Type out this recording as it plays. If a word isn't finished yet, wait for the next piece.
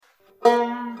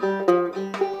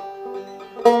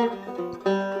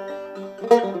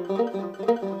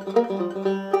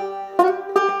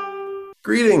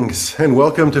Greetings and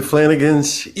welcome to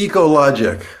Flanigan's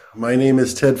Ecologic. My name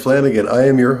is Ted Flanigan. I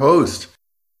am your host.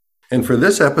 And for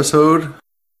this episode,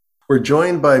 we're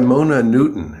joined by Mona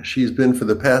Newton. She's been for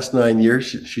the past 9 years,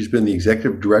 she's been the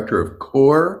executive director of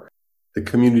CORE, the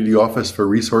Community Office for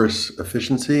Resource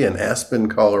Efficiency in Aspen,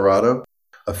 Colorado,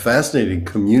 a fascinating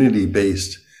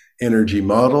community-based energy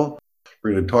model.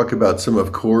 We're going to talk about some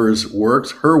of CORE's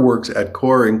works, her works at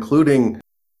CORE, including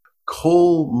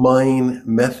coal mine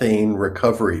methane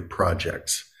recovery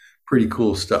projects. Pretty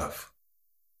cool stuff.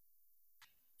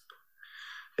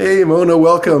 Hey, Mona,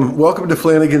 welcome. Welcome to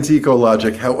Flanigan's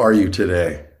Ecologic. How are you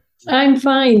today? I'm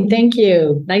fine. Thank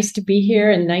you. Nice to be here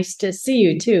and nice to see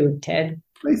you too, Ted.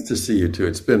 Nice to see you too.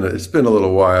 It's been a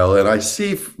little while, and I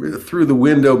see through the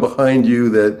window behind you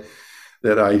that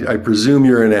I presume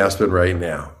you're in Aspen right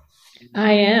now.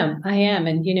 I am.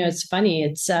 And it's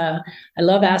funny. I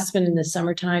love Aspen in the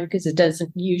summertime because it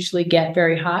doesn't usually get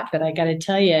very hot, but I got to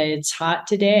tell you, it's hot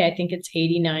today. I think it's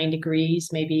 89 degrees,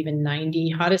 maybe even 90,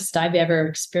 hottest I've ever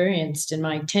experienced in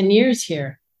my 10 years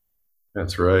here.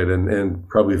 That's right. And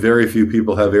probably very few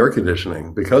people have air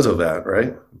conditioning because of that,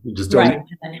 right? You just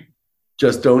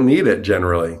don't need it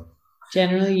generally.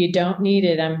 Generally, you don't need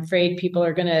it. I'm afraid people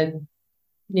are going to,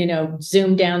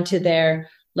 zoom down to their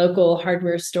local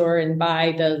hardware store and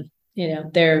buy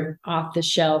their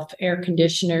off-the-shelf air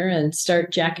conditioner and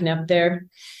start jacking up their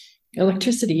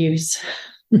electricity use.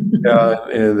 That's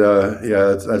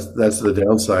the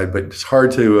downside. But it's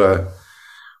hard to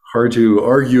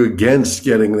argue against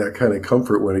getting that kind of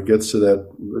comfort when it gets to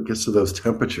those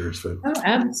temperatures. But, oh,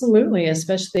 absolutely,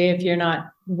 especially if you're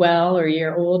not well or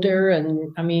you're older,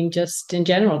 and I mean, just in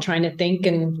general, trying to think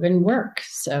and work.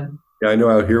 So. Yeah, I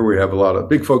know out here we have a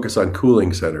big focus on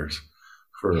cooling centers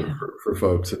for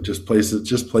folks, and just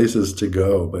places to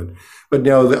go. But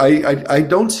now I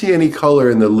don't see any color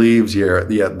in the leaves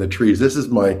yet in the trees. This is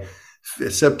my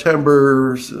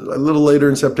September, a little later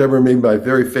in September, maybe my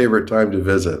very favorite time to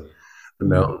visit the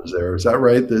mountains there. Is that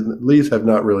right? The leaves have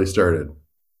not really started.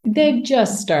 They've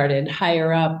just started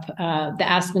higher up. The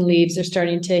aspen leaves are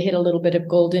starting to hit a little bit of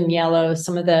golden yellow.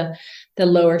 Some of the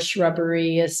lower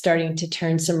shrubbery is starting to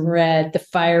turn some red. The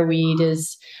fireweed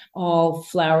is all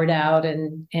flowered out,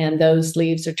 and those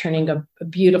leaves are turning a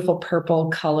beautiful purple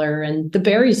color. And the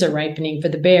berries are ripening for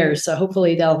the bears. So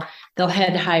hopefully they'll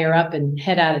head higher up and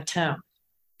head out of town.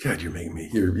 God, you're making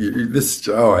me this.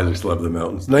 Oh, I just love the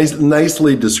mountains.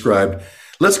 Nicely described.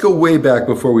 Let's go way back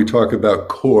before we talk about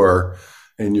CORE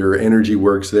and your energy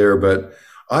works there. But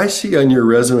I see on your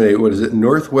resume, what is it?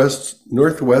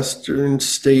 Northwestern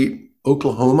State,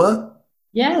 Oklahoma?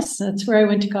 Yes, that's where I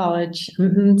went to college.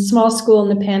 Mm-hmm. Small school in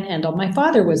the Panhandle. My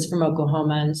father was from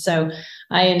Oklahoma, and so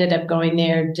I ended up going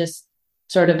there, just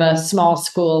sort of a small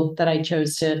school that I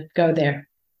chose to go there.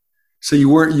 So you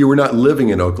were not living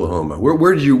in Oklahoma. Where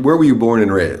were you born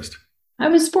and raised? I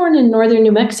was born in northern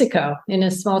New Mexico in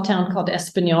a small town called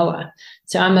Espanola.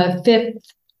 So I'm a fifth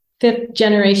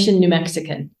generation New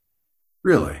Mexican.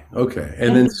 Really? Okay.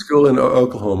 And then school in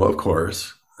Oklahoma, of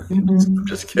course. Mm-hmm. I'm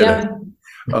just kidding. Yeah.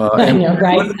 I know,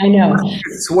 right? I know.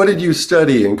 So what did you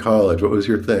study in college? What was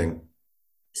your thing?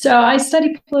 So I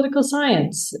studied political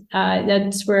science.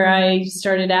 That's where I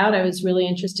started out. I was really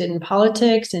interested in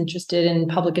politics, interested in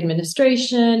public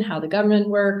administration, how the government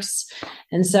works.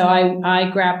 And so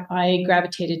I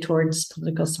gravitated towards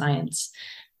political science.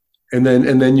 And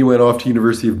then you went off to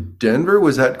University of Denver.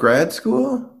 Was that grad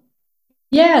school?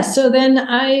 Yeah. So then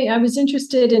I was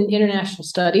interested in international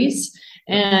studies,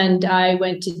 and I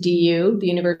went to DU, the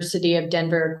University of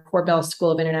Denver Corbell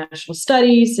School of International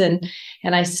Studies, and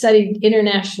I studied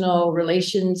international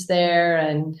relations there.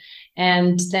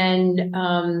 And then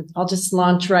I'll just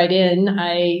launch right in.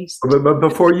 But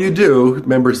before you do,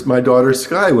 remember my daughter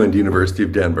Sky went to University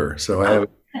of Denver, so I have.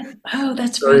 Oh,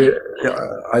 that's right. Yeah,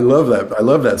 I love that. I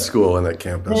love that school and that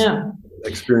campus. Yeah.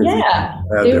 Experience. Yeah,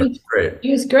 it was great.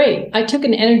 It was great. I took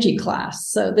an energy class,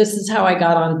 so this is how I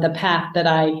got on the path that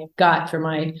I got for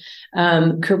my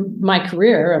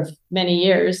career of many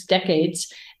years,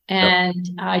 decades. And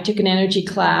I took an energy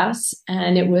class,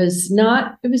 and it was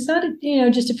not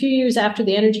just a few years after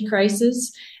the energy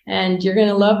crisis. And you're going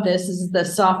to love this. This is the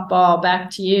softball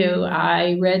back to you.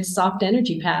 I read Soft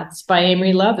Energy Paths by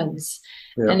Amory Lovins.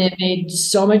 Yeah. And it made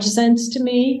so much sense to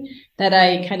me that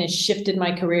I kind of shifted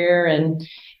my career and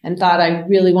thought I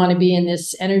really want to be in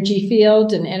this energy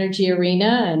field and energy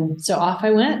arena. And so off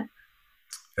I went.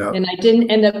 Yeah. And I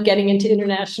didn't end up getting into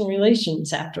international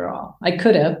relations after all. I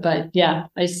could have, but yeah,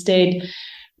 I stayed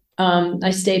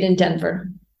in Denver.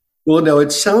 Well, now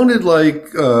it sounded like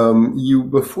you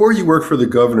before you worked for the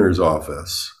governor's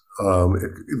office.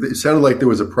 It sounded like there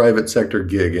was a private sector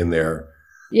gig in there.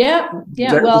 Yeah, Is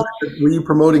yeah. that, Well, were you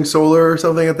promoting solar or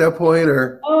something at that point,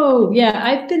 or? oh, yeah.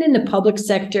 I've been in the public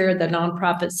sector, the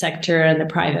nonprofit sector, and the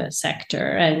private sector.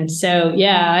 And so,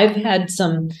 yeah, I've had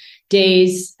some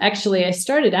days. Actually, I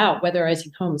started out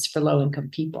weatherizing homes for low income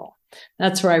people.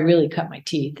 That's where I really cut my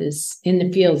teeth, is in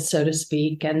the field, so to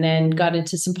speak, and then got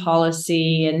into some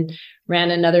policy and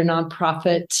ran another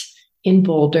nonprofit in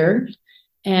Boulder.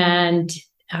 And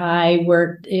I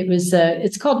worked,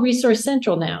 it's called Resource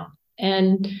Central now.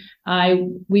 And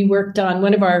we worked on,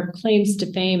 one of our claims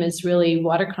to fame is really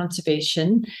water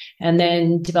conservation, and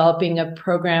then developing a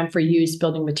program for used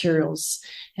building materials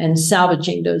and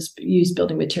salvaging those used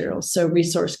building materials. So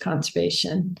resource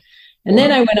conservation. And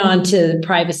then I went on to the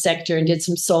private sector and did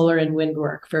some solar and wind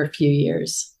work for a few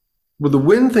years. Well, the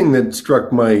wind thing that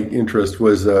struck my interest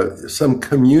was some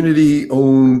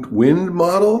community-owned wind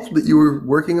model that you were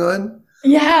working on.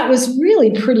 Yeah, it was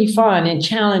really pretty fun and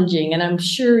challenging. And I'm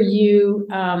sure you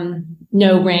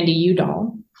know Randy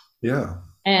Udall. Yeah.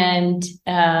 And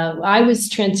I was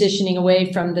transitioning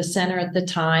away from the center at the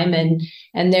time,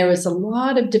 and there was a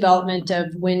lot of development of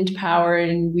wind power,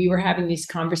 and we were having these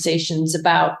conversations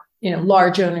about,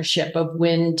 large ownership of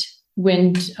wind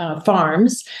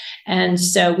farms. And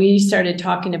so we started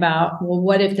talking about, well,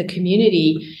 what if the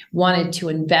community wanted to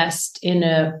invest in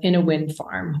a wind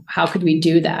farm? How could we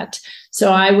do that?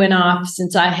 So I went off,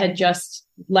 since I had just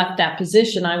left that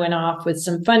position, I went off with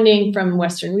some funding from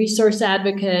Western Resource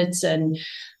Advocates and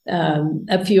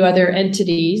a few other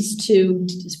entities to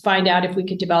find out if we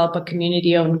could develop a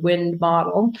community-owned wind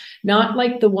model, not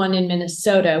like the one in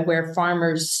Minnesota where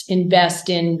farmers invest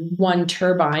in one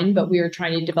turbine, but we were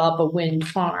trying to develop a wind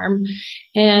farm.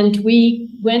 And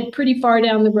we went pretty far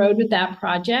down the road with that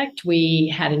project.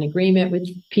 We had an agreement with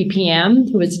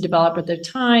PPM, who was a developer at the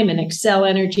time, and Excel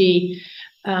Energy.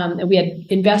 And we had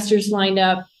investors lined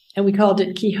up, and we called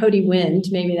it Quixote Wind.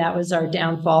 Maybe that was our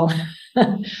downfall.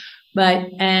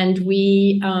 And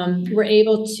we were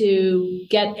able to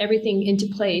get everything into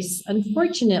place.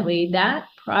 Unfortunately, that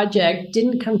project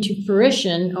didn't come to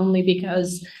fruition only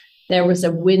because there was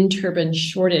a wind turbine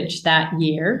shortage that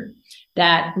year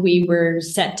that we were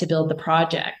set to build the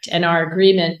project. And our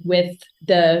agreement with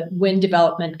the wind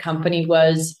development company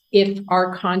was if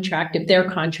their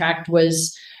contract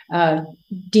was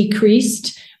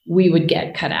decreased, we would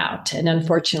get cut out. And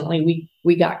unfortunately,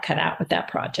 we got cut out with that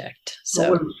project.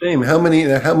 So what a shame. How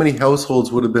many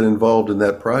households would have been involved in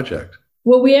that project?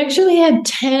 Well, we actually had a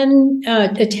 10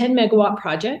 megawatt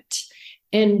project.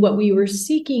 And what we were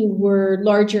seeking were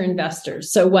larger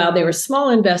investors. So while they were small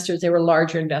investors, they were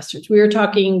larger investors. We were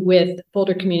talking with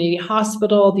Boulder Community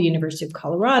Hospital, the University of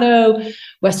Colorado,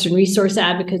 Western Resource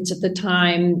Advocates at the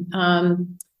time.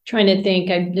 Trying to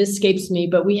think, this escapes me,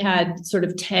 but we had sort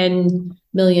of $10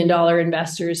 million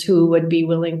investors who would be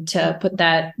willing to put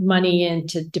that money in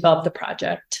to develop the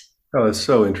project. Oh, it's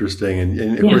so interesting.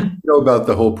 And of course, you know about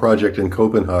the whole project in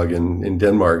Copenhagen, in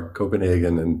Denmark,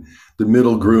 Copenhagen, and the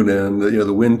middle Grunen,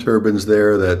 the wind turbines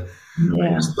there that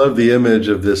I just love the image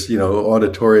of this,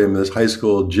 auditorium, this high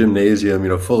school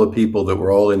gymnasium, full of people that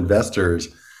were all investors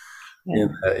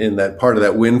in that part of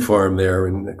that wind farm there.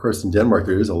 And of course, in Denmark,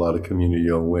 there is a lot of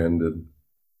community-owned wind. And it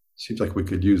seems like we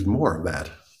could use more of that.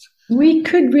 We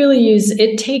could really use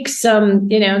it. Takes some,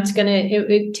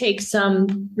 it takes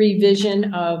some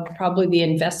revision of probably the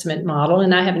investment model.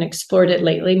 And I haven't explored it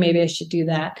lately. Maybe I should do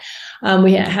that.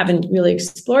 We haven't really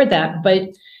explored that, but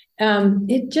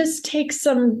it just takes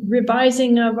some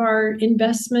revising of our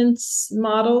investments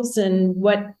models and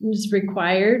what is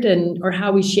required or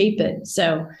how we shape it.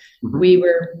 So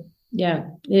there's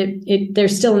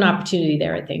still an opportunity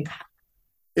there, I think.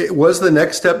 It was the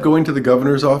next step going to the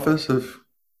governor's office of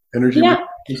energy in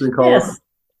Colorado?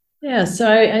 Yes. So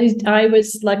I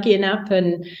was lucky enough,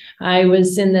 and I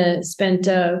was spent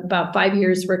about 5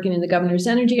 years working in the governor's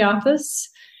energy office,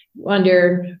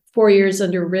 under 4 years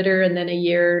under Ritter, and then a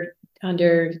year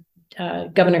under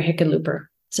Governor Hickenlooper.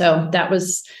 So that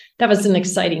was an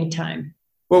exciting time.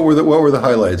 What were the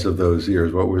highlights of those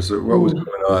years? What was going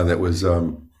on that was?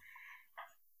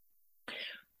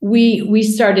 We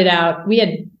started out. We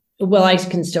had. Well, I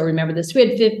can still remember this.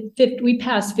 We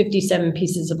passed 57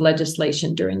 pieces of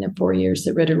legislation during the 4 years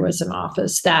that Ritter was in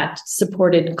office that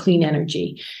supported clean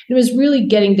energy. It was really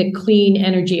getting the clean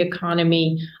energy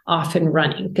economy off and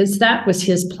running, because that was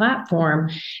his platform,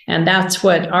 and that's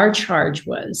what our charge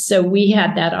was. So we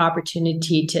had that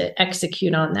opportunity to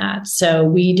execute on that. So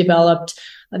we developed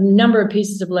a number of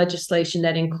pieces of legislation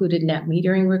that included net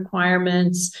metering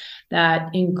requirements, that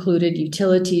included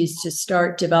utilities to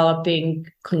start developing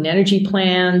clean energy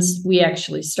plans. We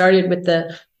actually started with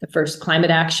the first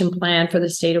climate action plan for the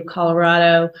state of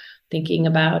Colorado, thinking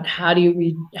about how do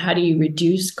you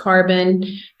reduce carbon.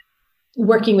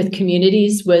 Working with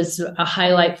communities was a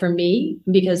highlight for me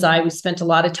because I spent a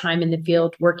lot of time in the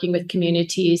field working with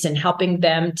communities and helping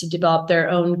them to develop their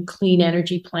own clean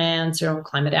energy plans, their own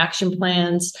climate action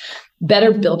plans,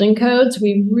 better building codes.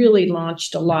 We really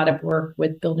launched a lot of work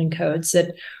with building codes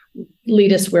that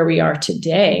lead us where we are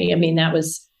today. I mean, that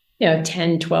was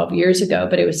 10, 12 years ago,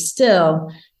 but it was still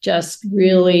just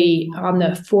really on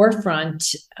the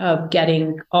forefront of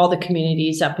getting all the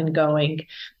communities up and going.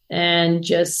 And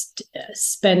just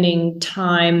spending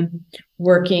time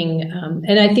working.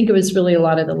 And I think it was really a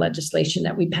lot of the legislation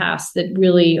that we passed that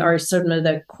really are some of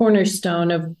the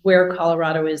cornerstone of where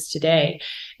Colorado is today.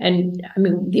 And I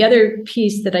mean, the other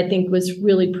piece that I think was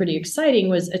really pretty exciting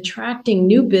was attracting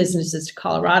new businesses to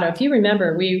Colorado. If you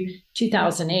remember,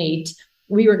 2008,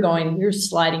 we were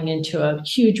sliding into a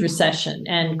huge recession,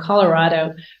 and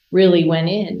Colorado really went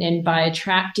in. And by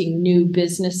attracting new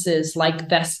businesses like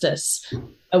Vestas,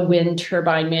 a wind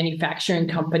turbine manufacturing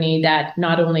company that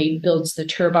not only builds the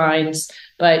turbines,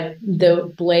 but the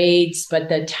blades, but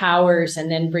the towers, and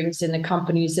then brings in the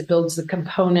companies that builds the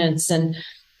components, and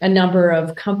a number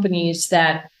of companies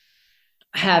that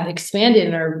have expanded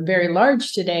and are very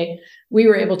large today, we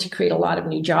were able to create a lot of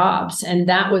new jobs. And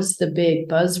that was the big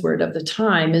buzzword of the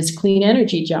time, is clean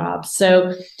energy jobs.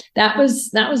 So that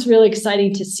was really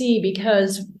exciting to see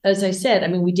because, as I said, I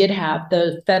mean, we did have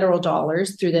the federal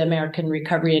dollars through the American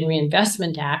Recovery and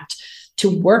Reinvestment Act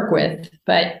to work with,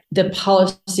 but the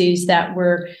policies that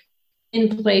were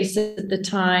in place at the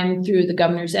time through the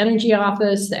governor's energy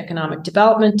office, the economic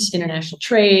development, international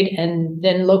trade, and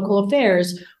then local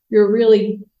affairs, we were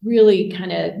really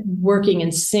kind of working in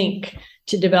sync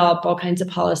to develop all kinds of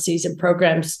policies and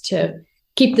programs to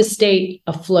keep the state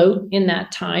afloat in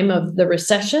that time of the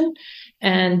recession,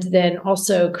 and then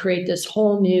also create this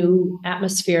whole new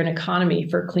atmosphere and economy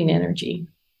for clean energy.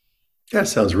 Yeah,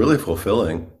 sounds really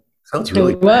fulfilling. Sounds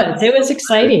really It was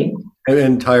exciting.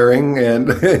 And tiring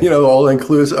and, all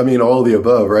inclusive. I mean, all of the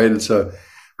above, right? It's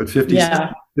but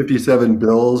 57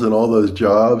 bills and all those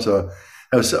jobs.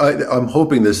 I'm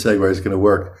hoping this segue is going to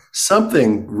work.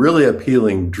 Something really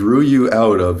appealing drew you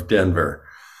out of Denver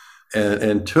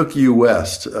and took you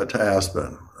west to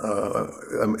Aspen.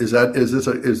 Is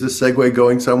this segue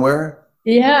going somewhere?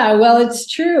 Yeah, well, it's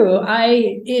true.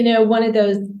 One of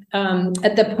those,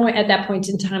 at that point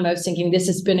in time, I was thinking this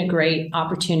has been a great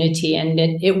opportunity, and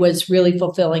it was really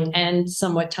fulfilling and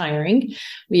somewhat tiring.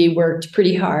 We worked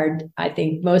pretty hard. I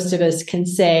think most of us can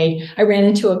say. I ran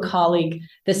into a colleague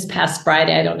this past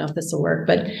Friday. I don't know if this will work,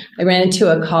 but I ran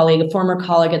into a former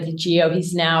colleague at the GEO.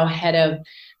 He's now head of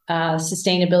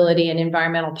sustainability and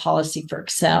environmental policy for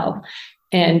Excel.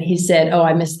 And he said,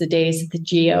 I miss the days at the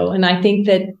GEO. And I think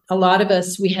that a lot of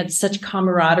us, we had such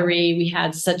camaraderie, we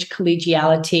had such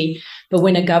collegiality. But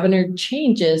when a governor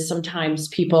changes, sometimes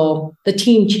the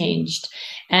team changed.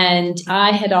 And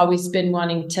I had always been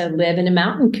wanting to live in a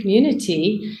mountain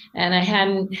community, and I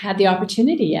hadn't had the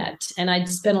opportunity yet. And I'd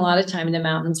spent a lot of time in the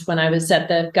mountains when I was at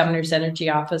the governor's energy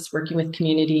office working with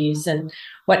communities and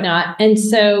whatnot. And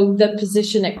so the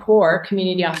position at CORE,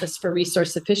 Community Office for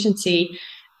Resource Efficiency,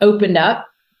 opened up.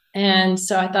 And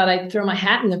so I thought I'd throw my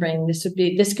hat in the ring. This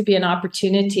could be an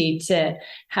opportunity to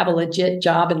have a legit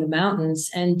job in the mountains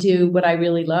and do what I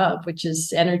really love, which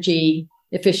is energy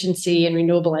efficiency and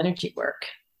renewable energy work.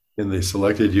 And they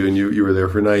selected you, and you were there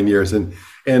for 9 years. And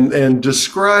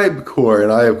describe CORE.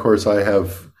 And I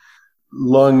have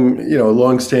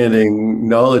long-standing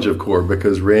knowledge of CORE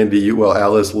because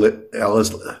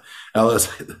Alice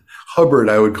Hubbard,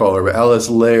 I would call her, but Alice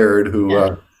Laird,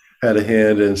 who had a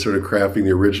hand in sort of crafting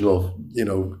the original,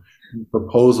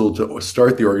 proposal to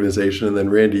start the organization, and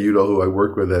then Randy Udall, who I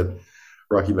worked with at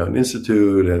Rocky Mountain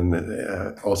Institute, and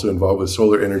also involved with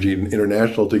Solar Energy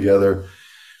International together.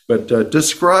 But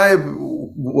describe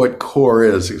what CORE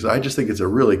is, because I just think it's a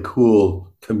really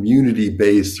cool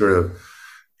community-based sort of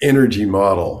energy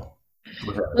model.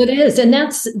 It is, and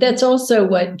that's also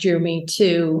what drew me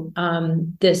to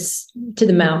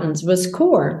the mountains was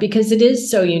CORE, because it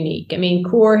is so unique. I mean,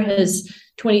 CORE is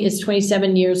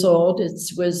 27 years old. It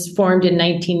was formed in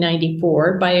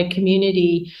 1994 by a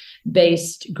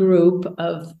community-based group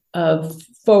of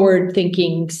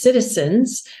forward-thinking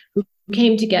citizens who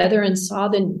came together and saw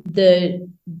the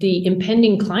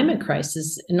impending climate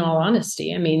crisis. In all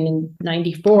honesty, I mean, in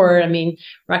 '94,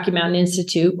 Rocky Mountain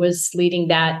Institute was leading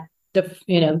that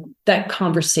that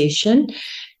conversation.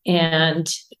 And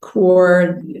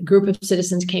core group of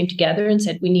citizens came together and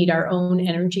said, we need our own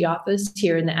energy office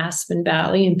here in the Aspen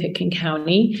Valley in Pitkin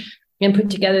County, and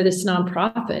put together this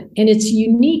nonprofit. And it's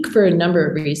unique for a number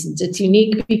of reasons. It's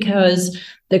unique because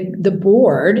the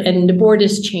board, and the board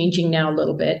is changing now a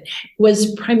little bit,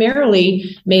 was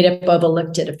primarily made up of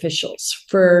elected officials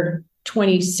for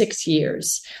 26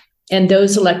 years. And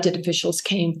those elected officials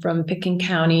came from Pitkin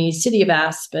County, City of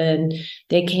Aspen.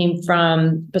 They came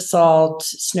from Basalt,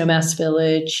 Snowmass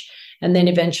Village, and then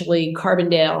eventually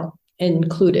Carbondale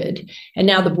included. And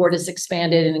now the board has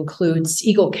expanded and includes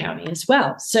Eagle County as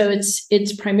well. So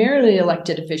it's primarily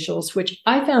elected officials, which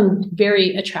I found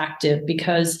very attractive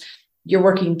because you're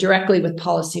working directly with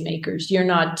policymakers. You're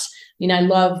not, I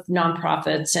love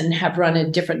nonprofits and have run a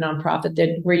different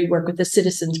nonprofit where you work with the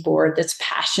citizens board that's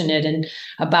passionate and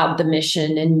about the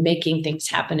mission and making things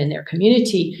happen in their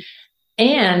community.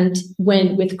 And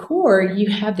when with CORE, you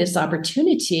have this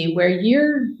opportunity where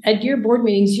you're at your board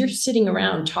meetings, you're sitting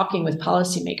around talking with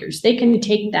policymakers. They can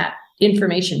take that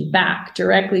information back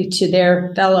directly to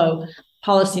their fellow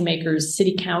policymakers,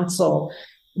 city council,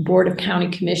 board of county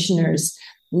commissioners,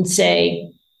 and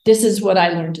say, this is what I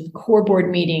learned at the CORE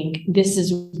board meeting. This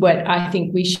is what I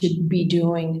think we should be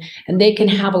doing. And they can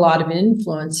have a lot of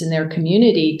influence in their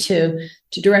community to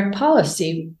direct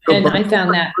policy. And I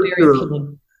found that very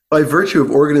appealing. By virtue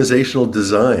of organizational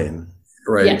design,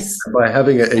 right? Yes. By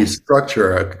having a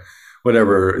structure,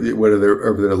 whatever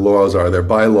their laws are, their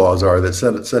bylaws are that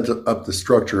set up the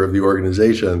structure of the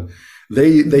organization,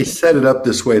 they set it up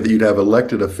this way that you'd have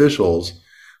elected officials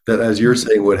that, as you're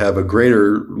saying, would have a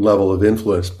greater level of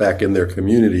influence back in their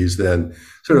communities than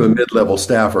sort of a mid-level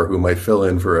staffer who might fill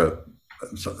in for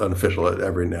an official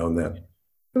every now and then.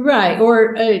 Right.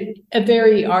 Or a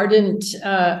very ardent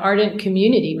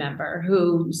community member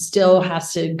who still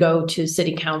has to go to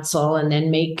city council and then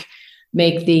make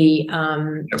their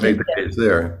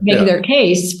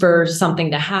case for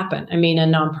something to happen. I mean, a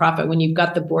nonprofit, when you've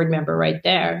got the board member right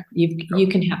there, you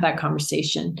can have that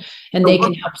conversation and they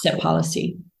can help set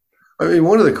policy. I mean,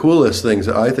 one of the coolest things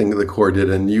I think the CORE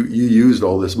did, and you used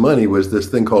all this money, was this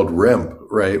thing called REMP,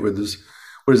 right? With this,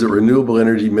 what is it, Renewable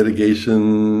Energy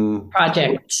Mitigation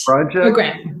Project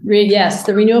Program. Yes,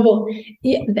 the renewable,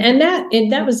 and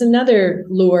that was another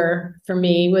lure for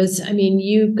me. Was, I mean,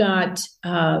 you've got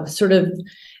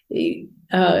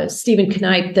Stephen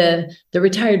Knight, the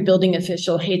retired building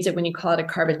official, hates it when you call it a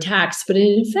carbon tax, but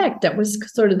in effect, that was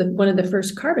sort of one of the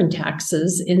first carbon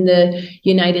taxes in the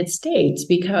United States,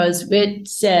 because it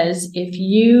says if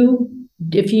you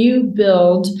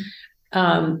build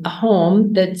a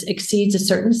home that exceeds a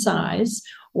certain size,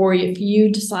 or if you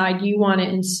decide you want to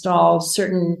install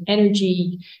certain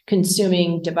energy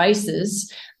consuming devices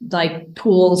like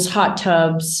pools, hot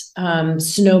tubs,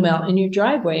 snow melt in your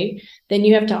driveway, then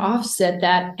you have to offset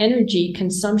that energy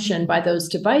consumption by those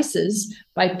devices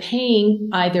by paying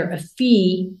either a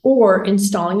fee or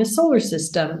installing a solar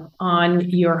system on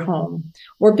your home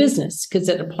or business, because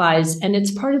it applies, and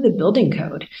it's part of the building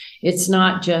code. It's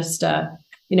not just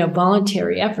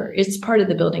voluntary effort. It's part of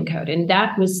the building code. And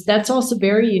that's also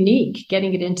very unique,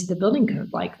 getting it into the building code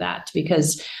like that,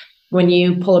 because when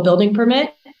you pull a building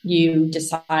permit, you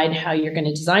decide how you're going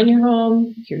to design your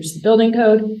home. Here's the building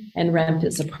code, and REMP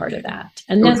is a part of that.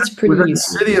 And that's pretty unique. Was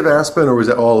that City of Aspen, or was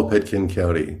it all of Pitkin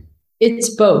County? It's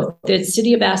both. It's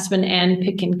City of Aspen and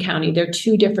Pitkin County. They're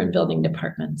two different building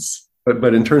departments.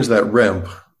 But in terms of that REMP,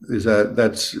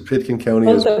 that's Pitkin County?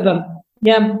 Both of them.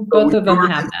 Yeah, both of them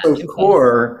have that. So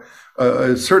CORE,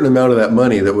 a certain amount of that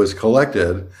money that was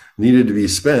collected needed to be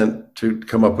spent to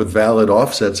come up with valid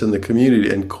offsets in the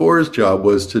community. And CORE's job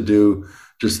was to do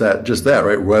just that,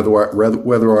 right?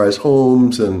 Weatherize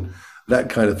homes and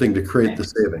that kind of thing to create the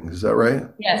savings. Is that right?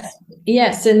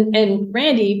 Yes. And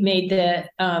Randy made the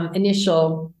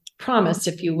initial promise,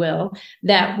 if you will,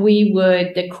 that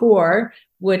the CORE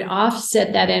would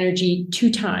offset that energy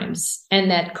 2 times and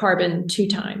that carbon 2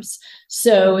 times.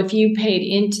 So if you paid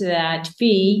into that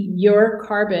fee, your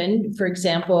carbon, for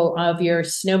example, of your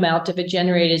snow melt, if it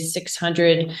generated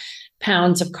 600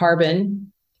 pounds of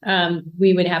carbon,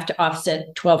 we would have to offset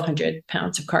 1,200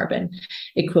 pounds of carbon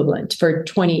equivalent for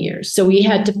 20 years. So we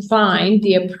had to find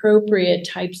the appropriate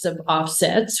types of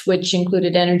offsets, which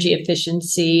included energy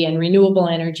efficiency and renewable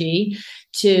energy,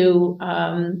 to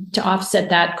offset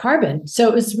that carbon. So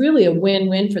it was really a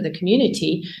win-win for the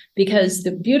community, because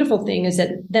the beautiful thing is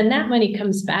that then that money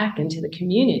comes back into the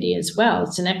community as well.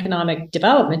 It's an economic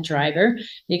development driver,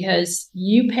 because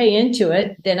you pay into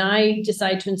it, then I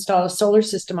decide to install a solar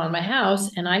system on my house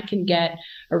and I can get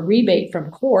a rebate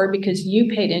from CORE because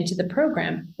you paid into the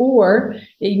program. Or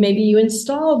maybe you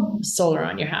install solar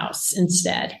on your house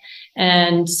instead.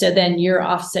 And so then you're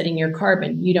offsetting your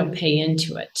carbon. You don't pay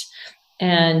into it.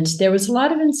 And there was a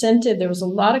lot of incentive. There was a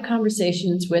lot of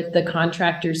conversations with the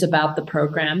contractors about the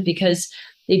program, because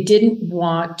they didn't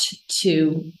want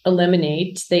to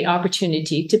eliminate the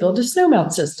opportunity to build a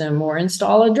snowmelt system or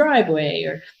install a driveway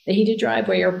or a heated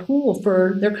driveway or pool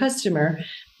for their customer.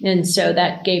 And so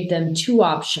that gave them two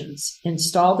options: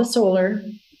 install the solar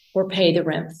or pay the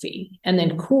rent fee. And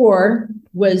then CORE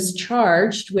was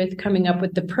charged with coming up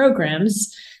with the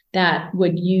programs that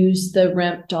would use the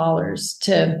rent dollars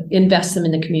to invest them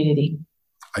in the community.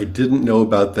 I didn't know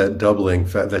about that doubling,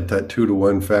 that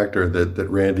 2-to-1 factor that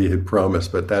Randy had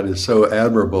promised, but that is so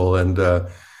admirable and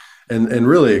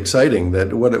really exciting.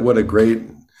 That what a great,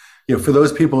 for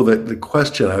those people that the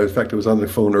question. In fact, I was on the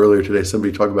phone earlier today.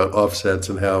 Somebody talked about offsets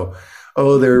and how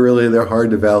they're hard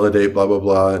to validate, blah blah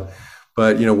blah.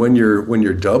 But when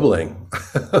you're doubling,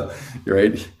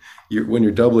 right? When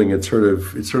you're doubling, it's sort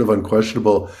of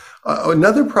unquestionable.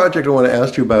 Another project I want to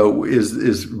ask you about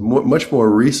is much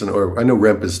more recent, or I know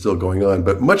REMP is still going on,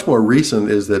 but much more recent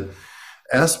is that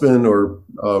Aspen or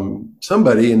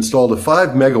somebody installed a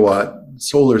 5-megawatt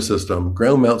solar system,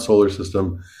 ground mount solar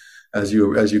system, as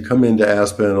you come into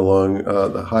Aspen along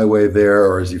the highway there,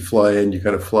 or as you fly in, you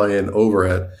kind of fly in over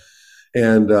it.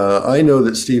 And I know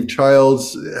that Steve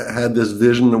Childs had this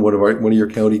vision. One of your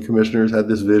county commissioners had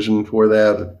this vision for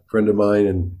that, a friend of mine,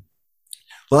 and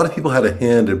a lot of people had a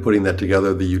hand in putting that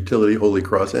together. The utility, Holy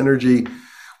Cross Energy.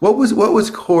 What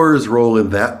was CORE's role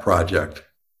in that project?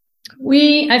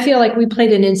 I feel like we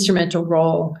played an instrumental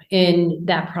role in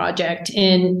that project,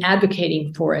 in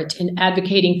advocating for it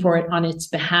on its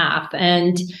behalf.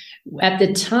 And at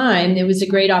the time, it was a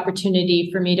great opportunity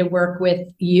for me to work with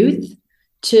youth,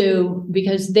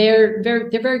 because they're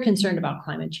very concerned about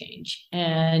climate change.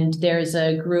 And there's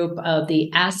a group of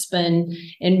the Aspen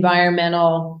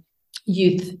Environmental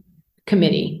Youth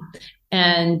Committee.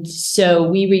 And so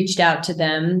we reached out to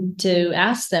them to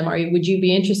ask them, would you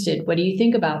be interested? What do you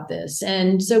think about this?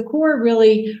 And so CORE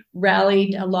really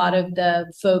rallied a lot of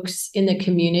the folks in the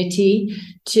community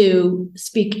to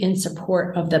speak in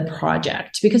support of the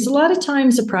project, because a lot of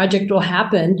times a project will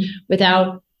happen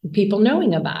without people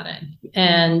knowing about it.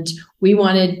 And we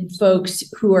wanted folks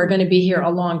who are going to be here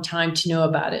a long time to know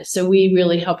about it. So we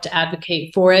really helped to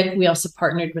advocate for it. We also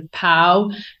partnered with POW,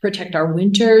 Protect Our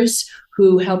Winters,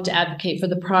 who helped to advocate for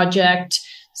the project,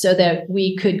 so that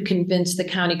we could convince the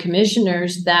county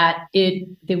commissioners that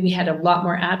we had a lot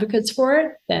more advocates for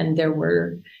it than there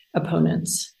were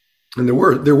opponents. And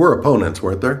there were opponents,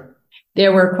 weren't there?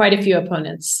 There were quite a few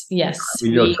opponents. Yes.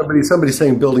 Somebody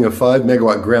saying building a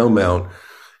 5-megawatt ground mount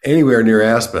anywhere near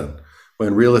Aspen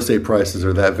when real estate prices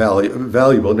are that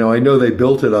valuable. Now, I know they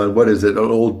built it on,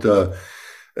 old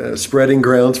spreading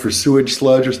grounds for sewage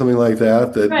sludge or something like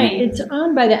that. Right. It's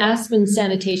owned by the Aspen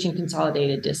Sanitation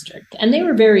Consolidated District. And they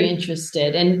were very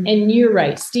interested. And you're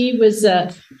right. Steve was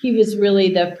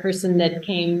really the person that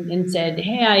came and said,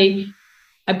 hey,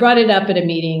 I brought it up at a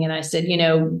meeting and I said,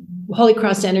 Holy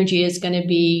Cross Energy is going to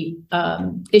be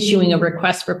issuing a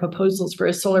request for proposals for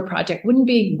a solar project. Wouldn't it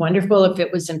be wonderful if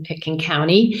it was in Pitkin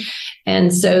County?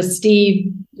 And so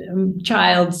Steve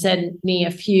Child sent me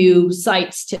a few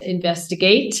sites to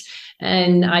investigate.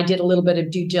 And I did a little bit of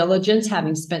due diligence,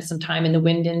 having spent some time in the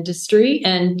wind industry,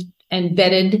 and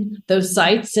vetted those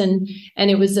sites. And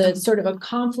it was a sort of a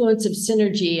confluence of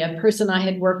synergy. A person I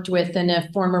had worked with in a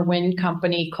former wind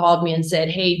company called me and said,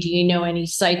 hey, do you know any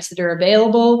sites that are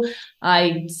available?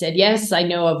 I said, yes, I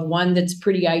know of one that's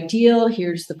pretty ideal.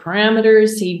 Here's the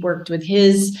parameters. He worked with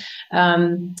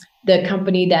the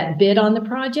company that bid on the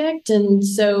project. And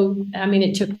so,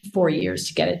 it took 4 years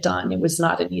to get it done. It was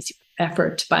not an easy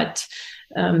effort, but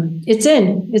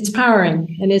it's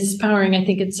powering, I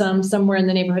think it's somewhere in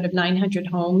the neighborhood of 900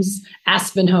 homes,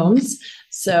 Aspen homes.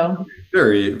 So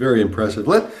very, very impressive.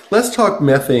 Let's talk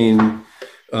methane,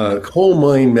 coal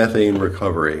mine methane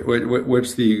recovery.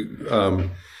 What's the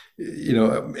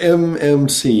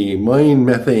MMC, mine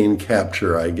methane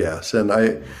capture, I guess. And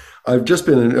I've just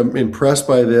been impressed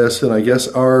by this, and I guess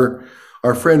our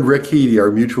friend Rick Heedy,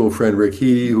 our mutual friend Rick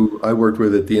Heedy, who I worked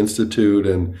with at the Institute,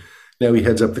 and now he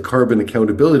heads up the Carbon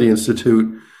Accountability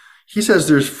Institute. He says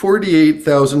there's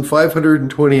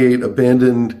 48,528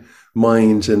 abandoned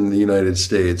mines in the United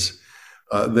States.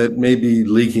 that may be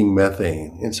leaking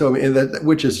methane. And so, I mean,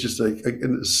 which is just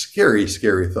a scary,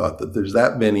 scary thought that there's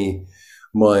that many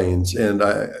mines. And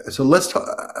so let's talk,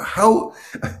 how,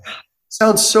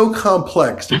 sounds so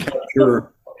complex to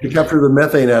capture the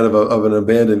methane out of an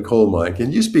abandoned coal mine.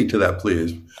 Can you speak to that,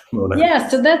 please, Mona? Yeah,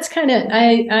 so that's kind of,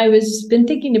 I was been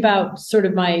thinking about sort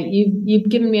of you've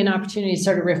given me an opportunity to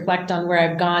sort of reflect on where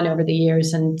I've gone over the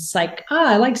years. And it's like,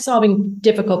 I like solving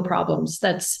difficult problems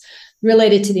that's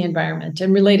related to the environment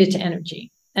and related to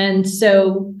energy. And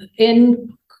so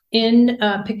in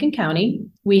Pitkin County,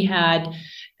 we had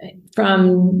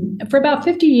for about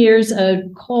 50 years, a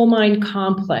coal mine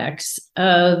complex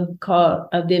of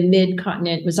the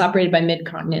Mid-Continent was operated by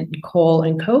Mid-Continent Coal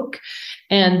and Coke.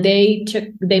 And they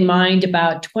mined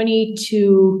about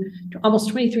almost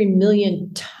 23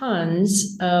 million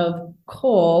tons of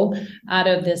coal out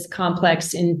of this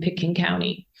complex in Pitkin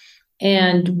County.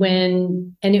 And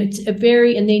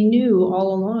they knew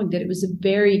all along that it was a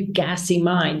very gassy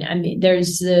mine. I mean,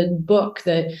 there's a book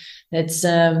that's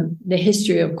the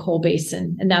history of Coal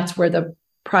Basin, and that's where the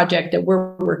project that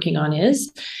we're working on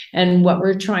is, and what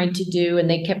we're trying to do. And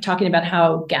they kept talking about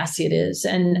how gassy it is.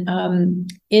 And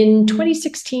in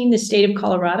 2016, the state of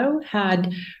Colorado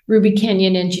had Ruby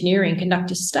Canyon Engineering conduct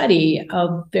a study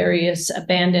of various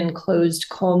abandoned closed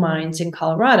coal mines in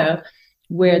Colorado,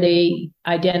 where they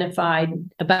identified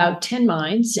about 10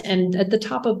 mines, and at the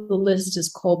top of the list is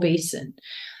Coal Basin.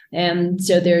 And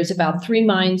so there's about 3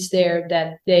 mines there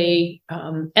that they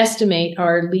estimate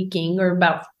are leaking, or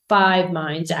about 5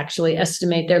 mines actually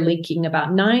estimate they're leaking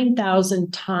about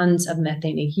 9,000 tons of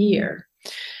methane a year,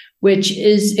 which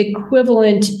is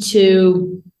equivalent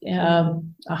to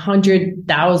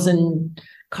 100,000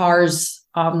 cars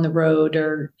on the road,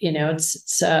 or,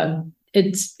 it's a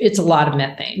lot of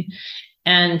methane.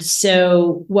 And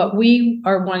so what we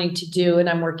are wanting to do, and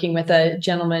I'm working with a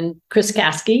gentleman, Chris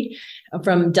Caskey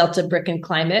from Delta Brick and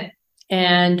Climate,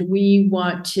 and we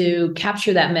want to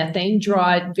capture that methane,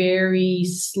 draw it very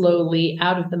slowly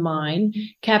out of the mine,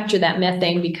 capture that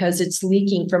methane because it's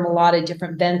leaking from a lot of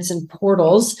different vents and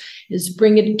portals,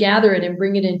 gather it and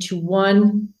bring it into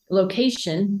one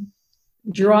location,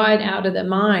 draw it out of the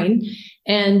mine,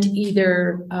 and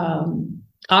either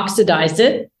oxidize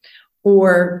it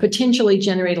or potentially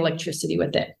generate electricity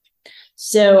with it.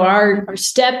 So our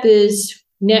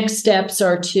next steps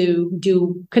are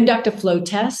to conduct a flow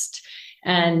test.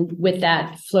 And with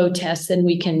that flow test, then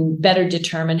we can better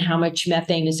determine how much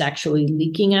methane is actually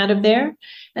leaking out of there.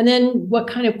 And then what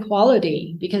kind of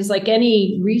quality, because like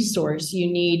any resource,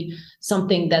 you need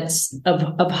something that's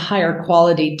of higher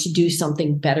quality to do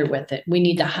something better with it. We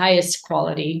need the highest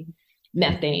quality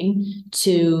methane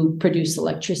to produce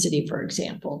electricity, for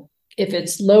example. If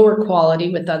it's lower quality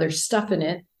with other stuff in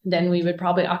it, then we would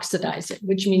probably oxidize it,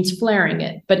 which means flaring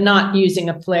it, but not using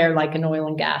a flare like an oil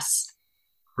and gas.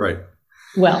 Right.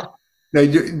 Well,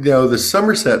 now the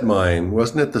Somerset mine,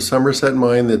 wasn't it the Somerset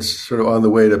mine that's sort of on the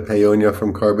way to Paonia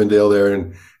from Carbondale there,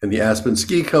 and the Aspen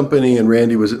Ski Company, and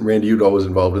Randy Udall was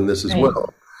involved in this as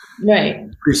well. Right.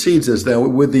 Precedes this. Now,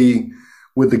 would the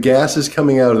gases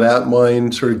coming out of that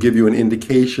mine sort of give you an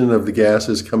indication of the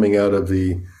gases coming out of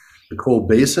the Coal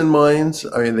Basin mines?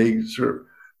 I mean, they sort of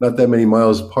not that many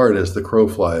miles apart as the crow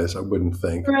flies, I wouldn't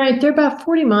think. Right. They're about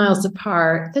 40 miles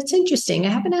apart. That's interesting. I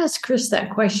haven't asked Chris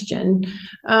that question.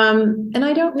 And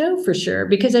I don't know for sure,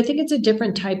 because I think it's a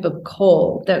different type of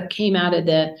coal that came out of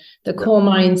the coal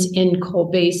mines in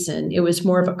Coal Basin. It was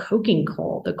more of a coking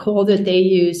coal. The coal that they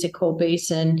used at Coal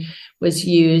Basin was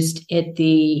used at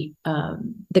the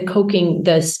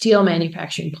steel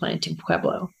manufacturing plant in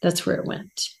Pueblo. That's where it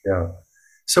went. Yeah.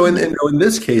 So in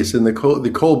this case, in the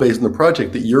Coal Basin, the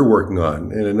project that you're working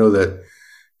on, and I know that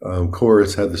Core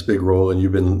has had this big role, and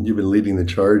you've been leading the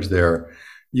charge there.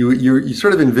 You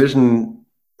sort of envision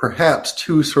perhaps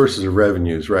 2 sources of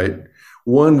revenues, right?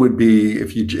 One would be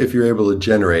if you're able to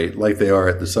generate, like they are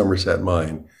at the Somerset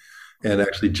mine, and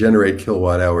actually generate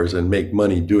kilowatt hours and make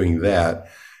money doing that.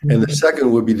 Mm-hmm. And the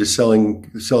second would be just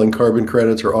selling carbon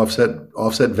credits or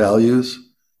offset values.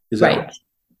 Is that right?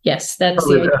 Yes, that's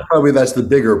the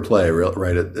bigger play,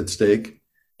 right, at stake.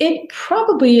 It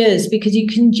probably is, because you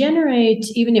can generate,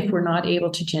 even if we're not able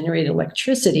to generate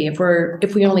electricity, if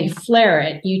we only flare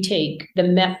it, you take the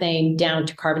methane down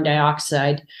to carbon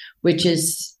dioxide, which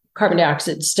is carbon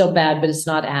dioxide, still bad, but it's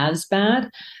not as bad.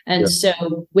 And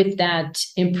so with that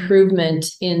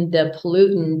improvement in the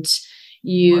pollutant,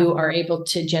 you are able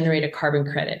to generate a carbon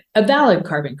credit, a valid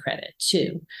carbon credit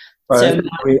too. So,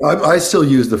 I still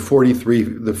use the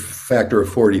factor of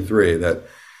 43, that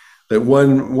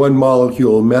one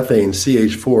molecule methane,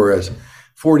 CH4, has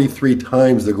 43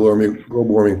 times the global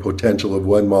warming potential of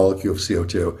one molecule of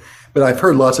CO2. But I've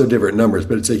heard lots of different numbers,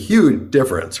 but it's a huge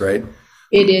difference, right?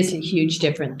 It is a huge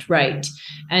difference, right?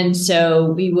 And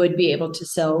so we would be able to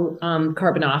sell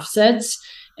carbon offsets,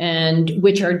 and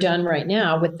which are done right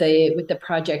now with the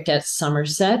project at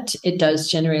Somerset. It does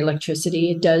generate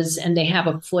electricity. It does, and they have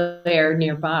a flare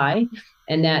nearby,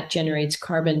 and that generates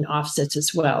carbon offsets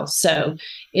as well. So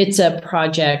it's a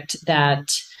project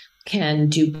that can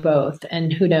do both.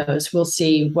 And who knows? We'll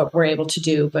see what we're able to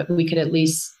do, but we could at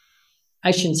least,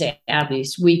 I shouldn't say at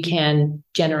least, we can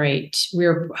generate,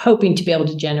 we're hoping to be able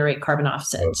to generate carbon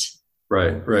offsets.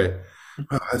 Right, right.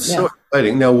 Oh, that's so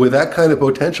exciting. Now, with that kind of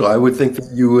potential, I would think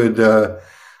that you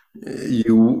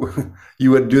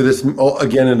would do this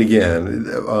again and again.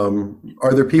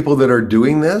 Are there people that are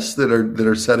doing this, that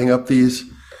are setting up these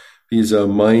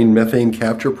mine methane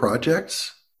capture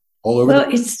projects all over? Well,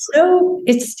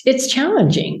 it's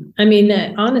challenging. I mean,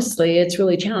 honestly, it's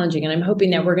really challenging, and I'm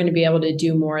hoping that we're going to be able to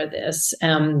do more of this.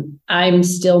 I'm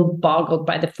still boggled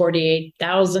by the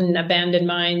 48,000 abandoned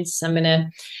mines. I'm going to.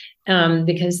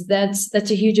 Because that's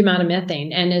a huge amount of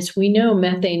methane. And as we know,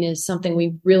 methane is something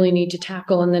we really need to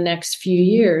tackle in the next few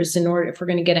years if we're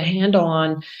going to get a handle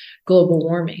on global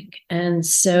warming. And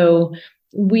so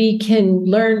we can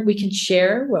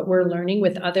share what we're learning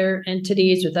with other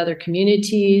entities, with other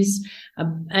communities,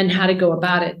 and how to go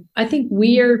about it. I think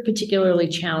we are particularly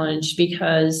challenged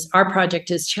because our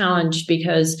project is challenged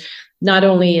because not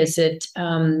only is it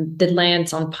the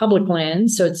land's on public land,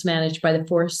 so it's managed by the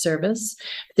Forest Service.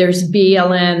 There's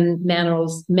BLM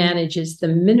manages the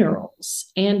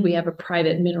minerals, and we have a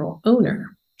private mineral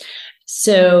owner.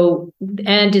 So,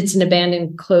 and it's an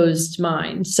abandoned closed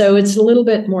mine. So it's a little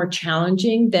bit more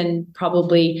challenging than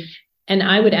probably, and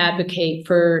I would advocate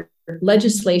for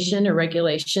legislation or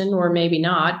regulation, or maybe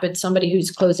not, but somebody who's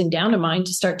closing down a mine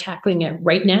to start tackling it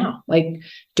right now. Like,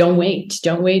 don't wait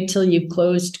till you've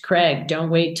closed Craig. Don't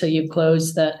wait till you've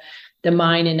closed the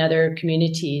mine in other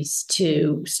communities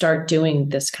to start doing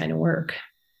this kind of work.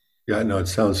 Yeah, no, it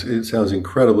sounds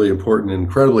incredibly important, and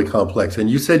incredibly complex. And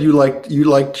you said you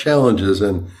like challenges,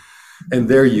 and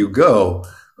there you go.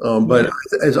 But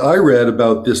as I read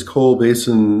about this Coal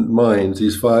Basin mines,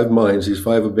 these five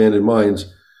abandoned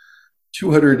mines,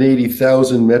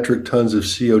 280,000 metric tons of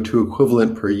CO2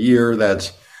 equivalent per year.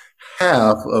 That's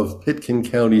half of Pitkin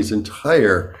County's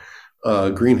entire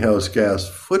greenhouse gas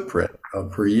footprint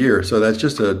per year. So that's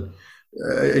just a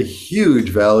huge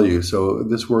value. So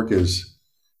this work is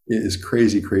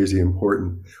crazy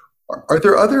important. Are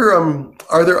there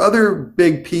other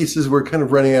big pieces? We're kind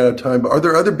of running out of time, but are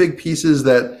there other big pieces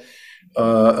that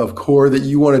of core that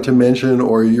you wanted to mention,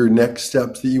 or your next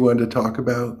steps that you wanted to talk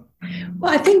about?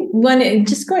 Well, I think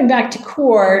just going back to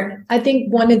core, I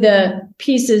think one of the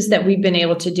pieces that we've been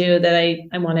able to do that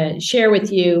I want to share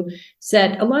with you is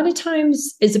that a lot of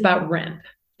times is about REMP.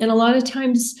 And a lot of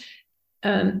times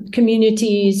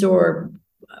communities or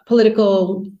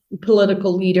political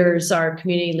leaders, our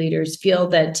community leaders, feel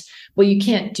that, well, you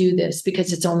can't do this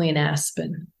because it's only in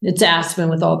Aspen. It's Aspen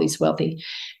with all these wealthy.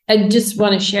 I just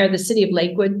want to share, the city of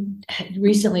Lakewood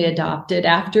recently adopted,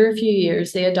 after a few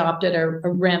years, they adopted a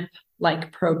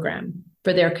REMP-like program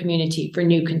for their community for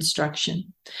new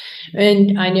construction.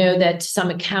 And I know that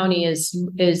Summit County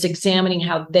is examining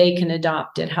how they can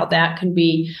adopt it, how that can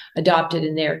be adopted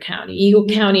in their county. Eagle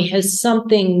County has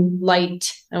something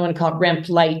light, I want to call it REMP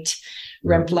light,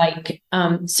 REMP-like.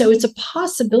 So it's a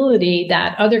possibility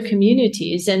that other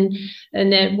communities, and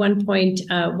at one point,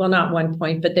 well, not one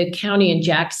point, but the county in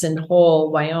Jackson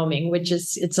Hole, Wyoming, which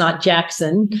is, it's not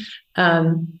Jackson,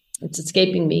 it's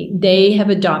escaping me. They have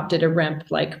adopted a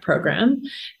REMP-like program.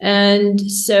 And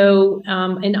so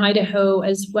in Idaho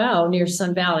as well, near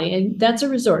Sun Valley, and that's a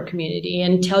resort community,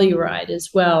 and Telluride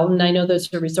as well. And I know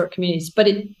those are resort communities, but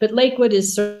Lakewood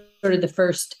is sort of the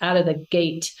first out of the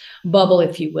gate bubble,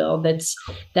 if you will, that's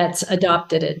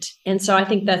adopted it. And so I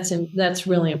think that's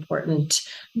really important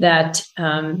that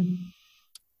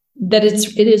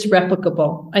it is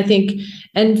replicable, I think.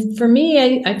 And for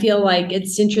me, I feel like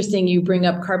it's interesting you bring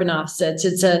up carbon offsets.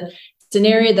 It's an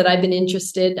area that I've been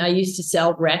interested. I used to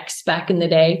sell RECs back in the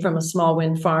day from a small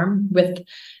wind farm with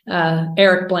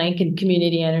Eric Blank and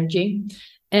Community Energy.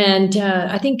 And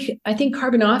I think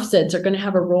carbon offsets are going to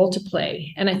have a role to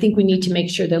play. And I think we need to make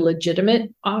sure they're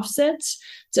legitimate offsets.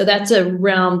 So that's a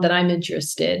realm that I'm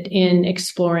interested in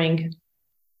exploring.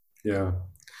 Yeah.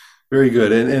 Very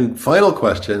good. And final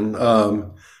question,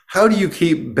 how do you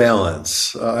keep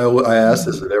balance? I ask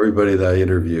this of everybody that I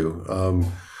interview.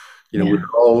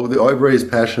 Everybody's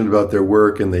passionate about their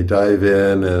work, and they dive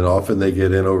in, and often they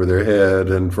get in over their head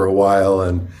and for a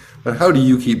while. But how do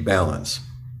you keep balance?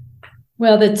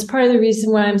 Well, that's part of the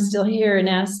reason why I'm still here in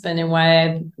Aspen and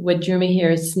what drew me here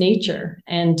is nature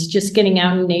and just getting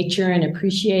out in nature and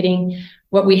appreciating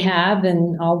what we have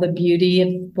and all the beauty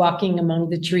of walking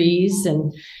among the trees.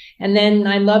 And then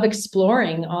I love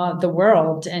exploring the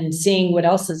world and seeing what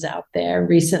else is out there.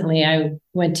 Recently, I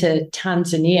went to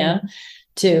Tanzania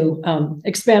to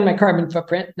expand my carbon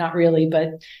footprint, not really,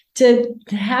 but to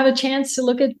have a chance to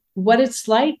look at what it's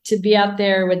like to be out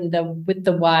there with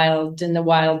the wild and the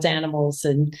wild animals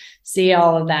and see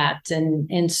all of that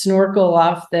and snorkel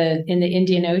in the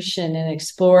Indian Ocean and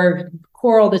explore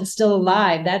coral that's still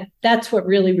alive. That's what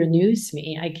really renews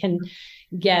me. I can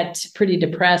get pretty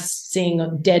depressed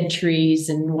seeing dead trees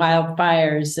and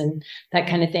wildfires and that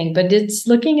kind of thing. But it's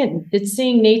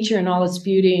seeing nature in all its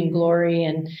beauty and glory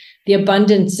and the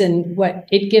abundance and what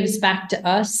it gives back to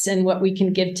us and what we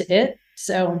can give to it.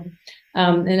 So,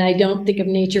 and I don't think of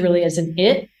nature really as an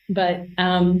it, but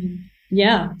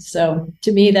yeah. So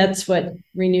to me, that's what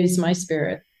renews my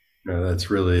spirit. Yeah, that's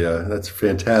really, that's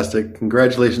fantastic.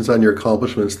 Congratulations on your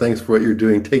accomplishments. Thanks for what you're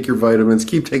doing. Take your vitamins,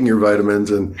 keep taking your vitamins,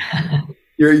 and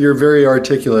you're very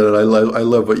articulate. And I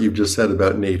love what you've just said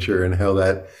about nature and how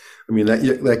that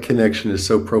connection is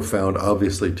so profound,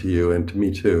 obviously to you and to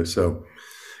me too. So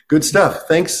good stuff.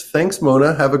 Thanks,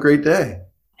 Mona. Have a great day.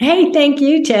 Hey, thank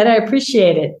you, Ted. I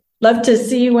appreciate it. Love to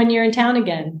see you when you're in town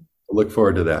again. Look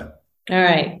forward to that. All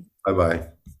right. Bye-bye.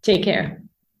 Take care.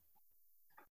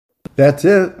 That's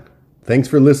it. Thanks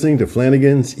for listening to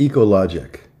Flanigan's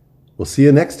Ecologic. We'll see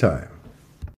you next time.